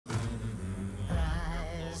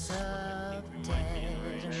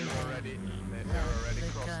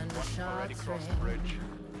Already crossed the bridge.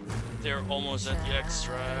 They're almost at the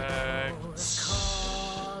extract.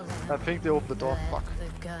 I think they opened the door. Fuck.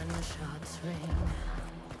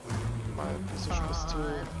 My position is too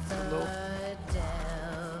low.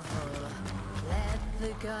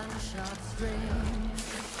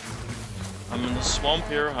 I'm in the swamp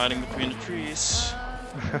here, hiding between the trees.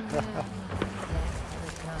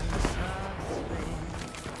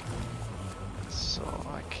 So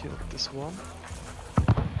I killed this one.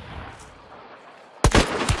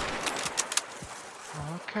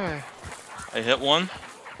 Okay. I hit one.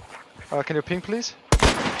 Can you ping, please?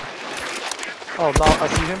 Oh, now I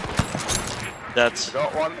see him. That's.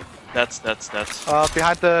 Got one. That's.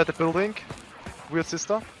 Behind the building. Weird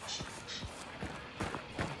sister.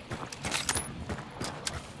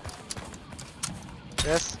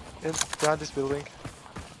 Yes, behind this building.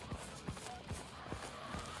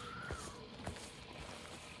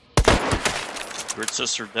 Weird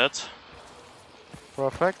sister dead.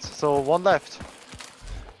 Perfect. So one left.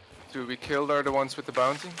 Two we killed are the ones with the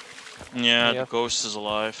bounty. Yeah, Yeah. the ghost is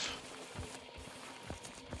alive.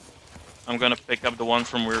 I'm gonna pick up the one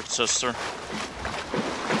from Weird Sister.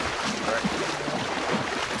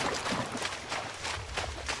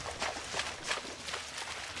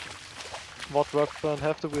 What weapon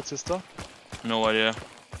have the weird sister? No idea.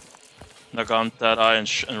 Nagant, Deadeye,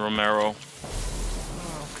 and Romero.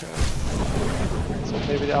 Okay. So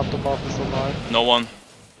maybe the aftermath is alive. No one.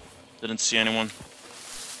 Didn't see anyone.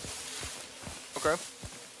 Okay.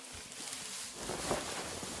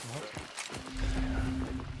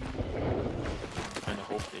 Kinda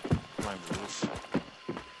hope they climb the roof.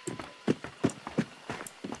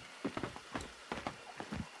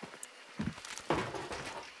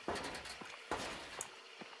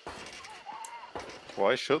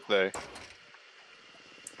 Why should they?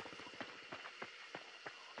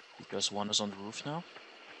 Because one is on the roof now.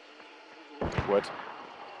 What?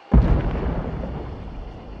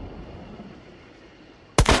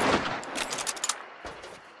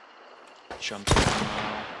 Jumped in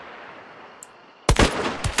now.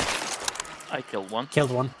 I killed one.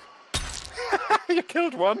 Killed one. You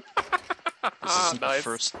killed one? This isn't nice. the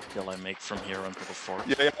first kill I make from here onto the fort.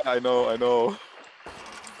 Yeah, I know.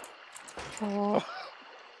 Oh.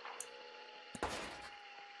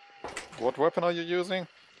 What weapon are you using?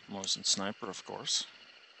 Mosin Sniper, of course.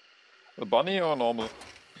 A bunny or normal?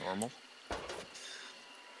 Normal.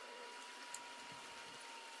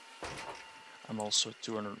 I'm also at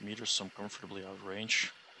 200 meters, so I'm comfortably out of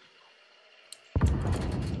range.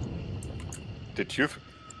 Did you...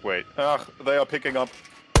 Wait. Ah, they are picking up.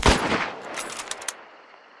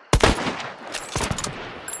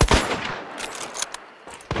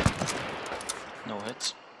 No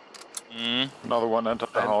hits. Another one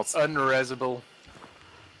entered the house. Unresable.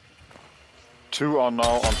 Two are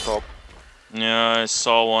now on top. Yeah, I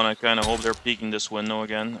saw one. I kind of hope they're peeking this window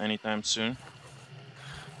again anytime soon.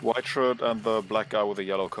 White shirt and the black guy with the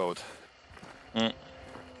yellow coat.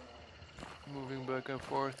 Moving back and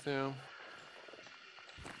forth, yeah.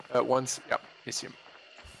 At once, yeah, you see him.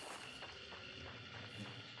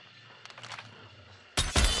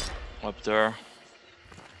 Up there.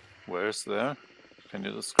 Where's there? Can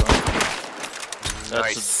you describe?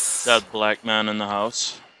 That's that black man in the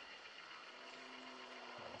house.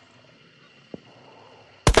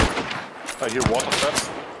 I hear water traps.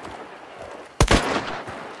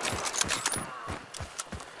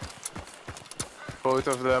 Both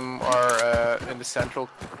of them are in the central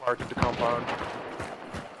part of the compound.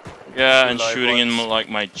 Yeah, Two and live shooting in ones. like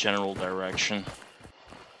my general direction.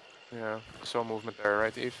 Yeah, saw movement there,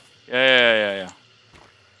 right, Eve? Yeah.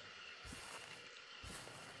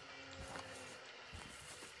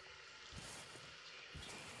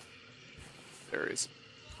 There is.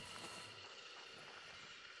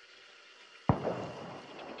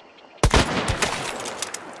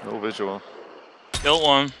 No visual. Killed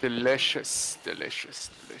one. Delicious, delicious,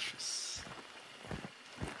 delicious.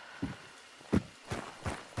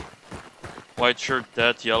 White shirt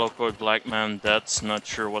dead, yellow coat, black man dead. Not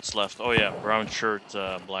sure what's left. Oh yeah, brown shirt,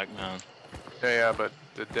 black man. Yeah, but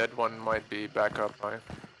the dead one might be back up, right?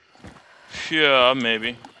 Yeah,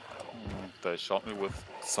 maybe. They shot me with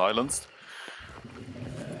silenced.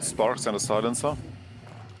 Sparks and a silencer.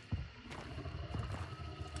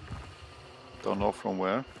 Don't know from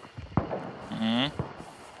where.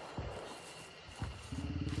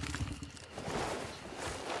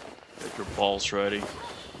 Get your balls ready.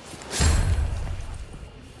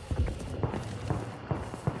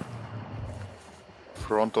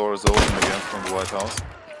 Front door is open again from the White House.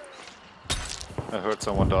 I heard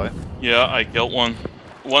someone die. Yeah, I killed one.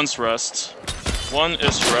 One's rest. One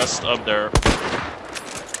is rest up there.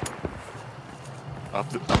 Up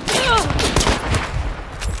the,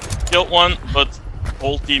 Killed one, but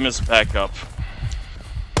whole team is back up.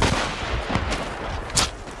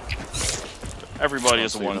 Everybody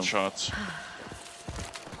is a Can't see them. one-shot.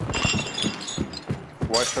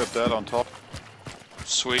 white shirt dead on top.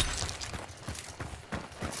 Sweet.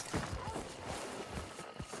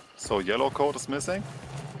 So yellow coat is missing.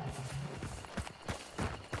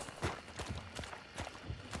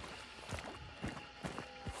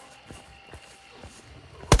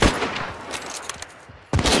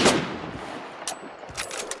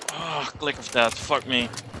 Ah, click of that. Fuck me.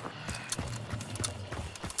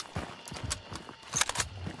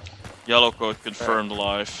 Yellow coat confirmed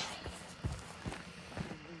alive.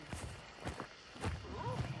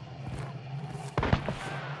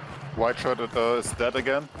 White shirt is dead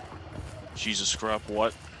again. Jesus crap,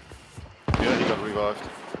 what? Yeah, he got revived.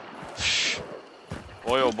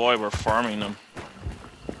 Boy oh boy, we're farming them.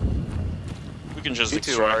 We can just Me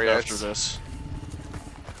too, extract REX. after this.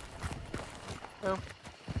 Oh.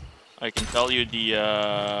 I can tell you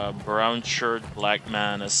the brown shirt black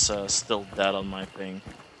man is still dead on my ping.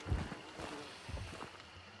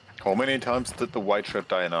 How many times did the white shirt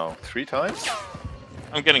die now? 3 times?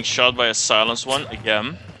 I'm getting shot by a silenced one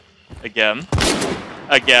again. Again.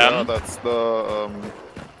 Yeah, Again. that's the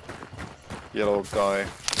yellow guy.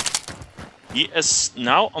 He is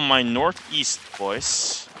now on my northeast,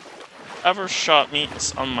 boys. Whoever shot me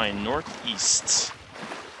is on my northeast.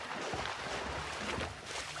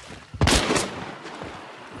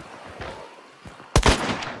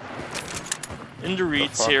 In the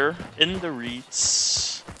reeds fuck? here. In the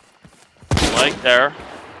reeds. Like there.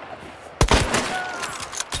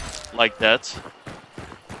 Like that.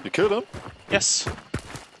 You killed him? Yes.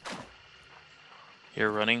 Here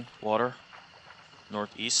running. Water.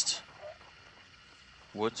 Northeast.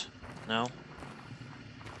 Wood. Now.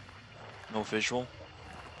 No visual.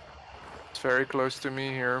 It's very close to me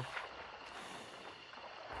here.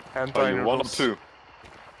 Are you 1 or Anti-noodles. 2?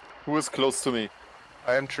 Who is close to me?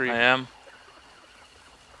 I am 3. I am.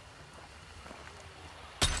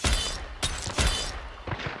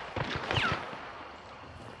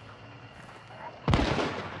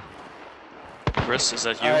 Chris, is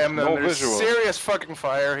that you? I am No under visual. serious fucking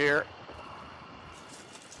fire here.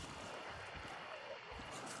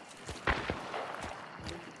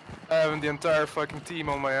 I have the entire fucking team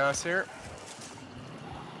on my ass here.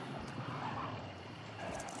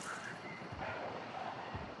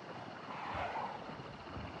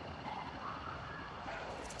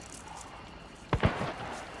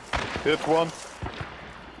 Hit one.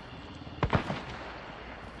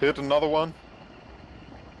 Hit another one.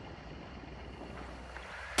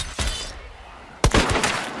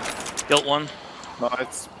 Killed one.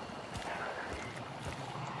 Nice.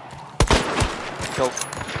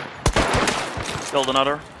 Killed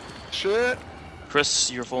another. Shit.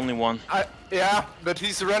 Chris, you've only one. Yeah, but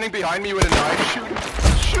he's running behind me with a knife. Shoot him.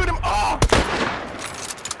 Shoot him. Ah!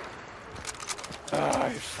 Ah,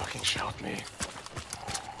 he fucking shot me.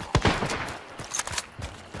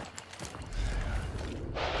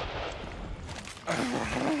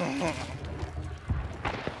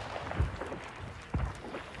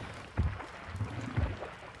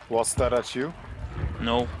 Was that at you?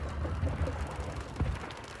 No.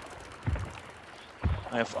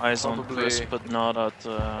 I have eyes on Probably. Chris, but not at.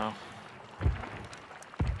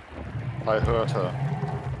 I heard her.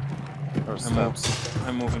 Her steps.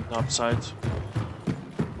 I'm moving topside.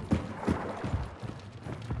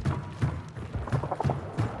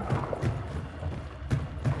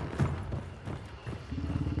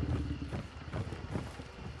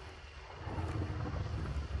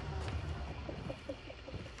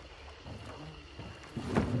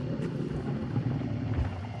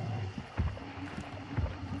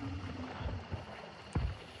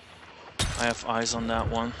 I have eyes on that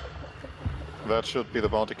one. That should be the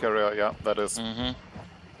bounty carrier, yeah, that is. Mm-hmm.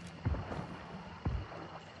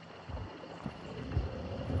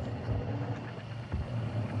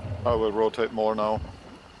 I will rotate more now.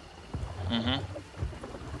 Mm-hmm.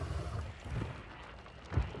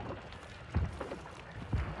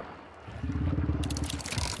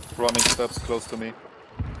 Running steps close to me.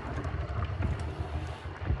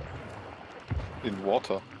 In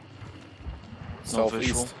water. No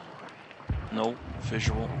visual. Southeast. No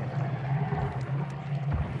visual.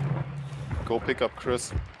 Go pick up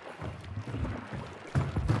Chris.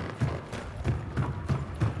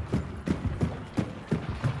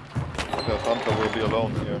 That hunter will be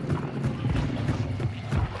alone here.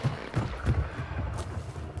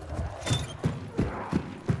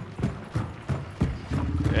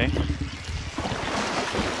 Okay.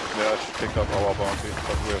 Yeah, she picked up our bounty,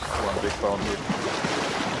 but we have one big bounty.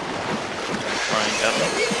 Try and get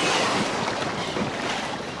them.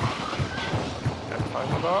 Can't find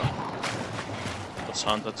the bot. Let's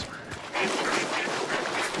hunt it.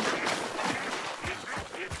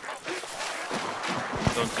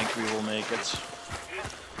 Don't think we will make it.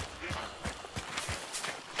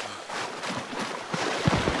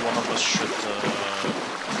 One of us should.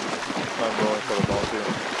 I'm going for the bounty.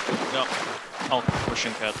 No, I'll keep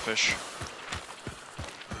pushing catfish.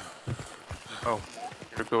 Oh,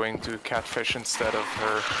 you're going to catfish instead of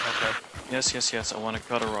her. Okay. Yes, yes, yes. I want to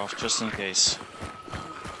cut her off just in case.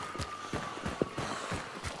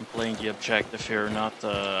 I'm playing the objective here, not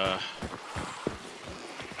the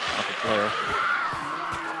player.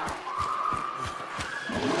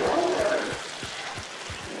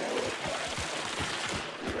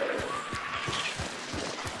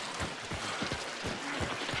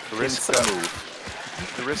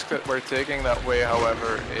 The risk that we're taking that way,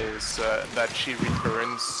 however, is that she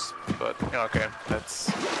returns. But okay, that's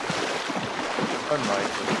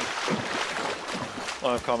unlikely.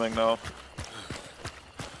 I'm coming now.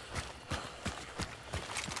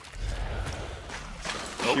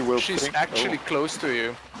 She will She's think- actually close to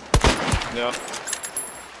you. Yeah.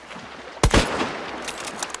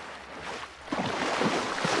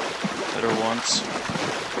 Hit her once.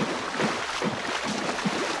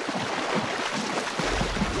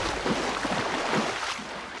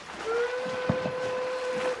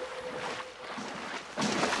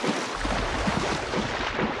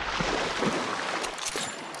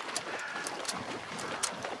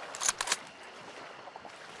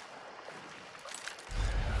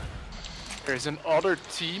 There's an other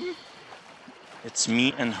team. It's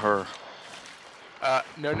me and her.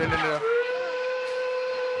 No.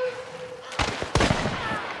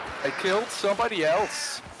 I killed somebody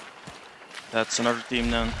else. That's another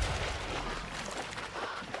team then.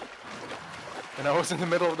 And I was in the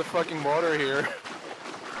middle of the fucking water here.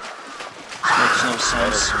 Makes no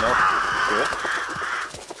sense. Not good.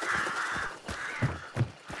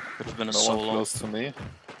 Could have been a No one solo. close to me.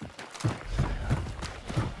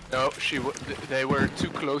 No, they were too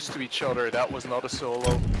close to each other. That was not a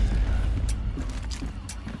solo.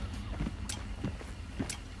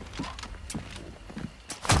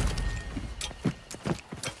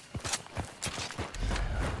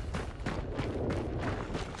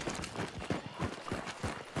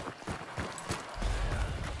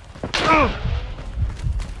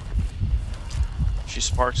 She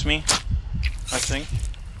sparks me, I think.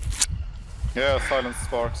 Yeah, silent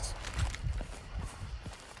sparks.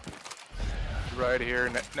 Right here,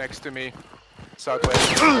 next to me.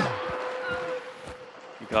 Southwest.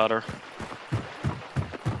 You got her.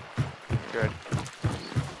 Good.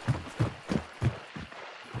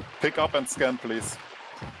 Pick up and scan, please.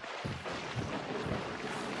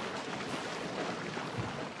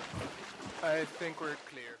 I think we're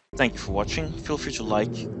clear. Thank you for watching. Feel free to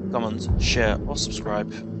like, comment, share or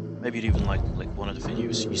subscribe. Maybe you'd even like to click one of the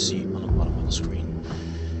videos you see on the bottom of the screen.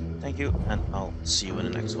 Thank you, and I'll see you in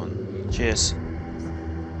the next one. Cheers.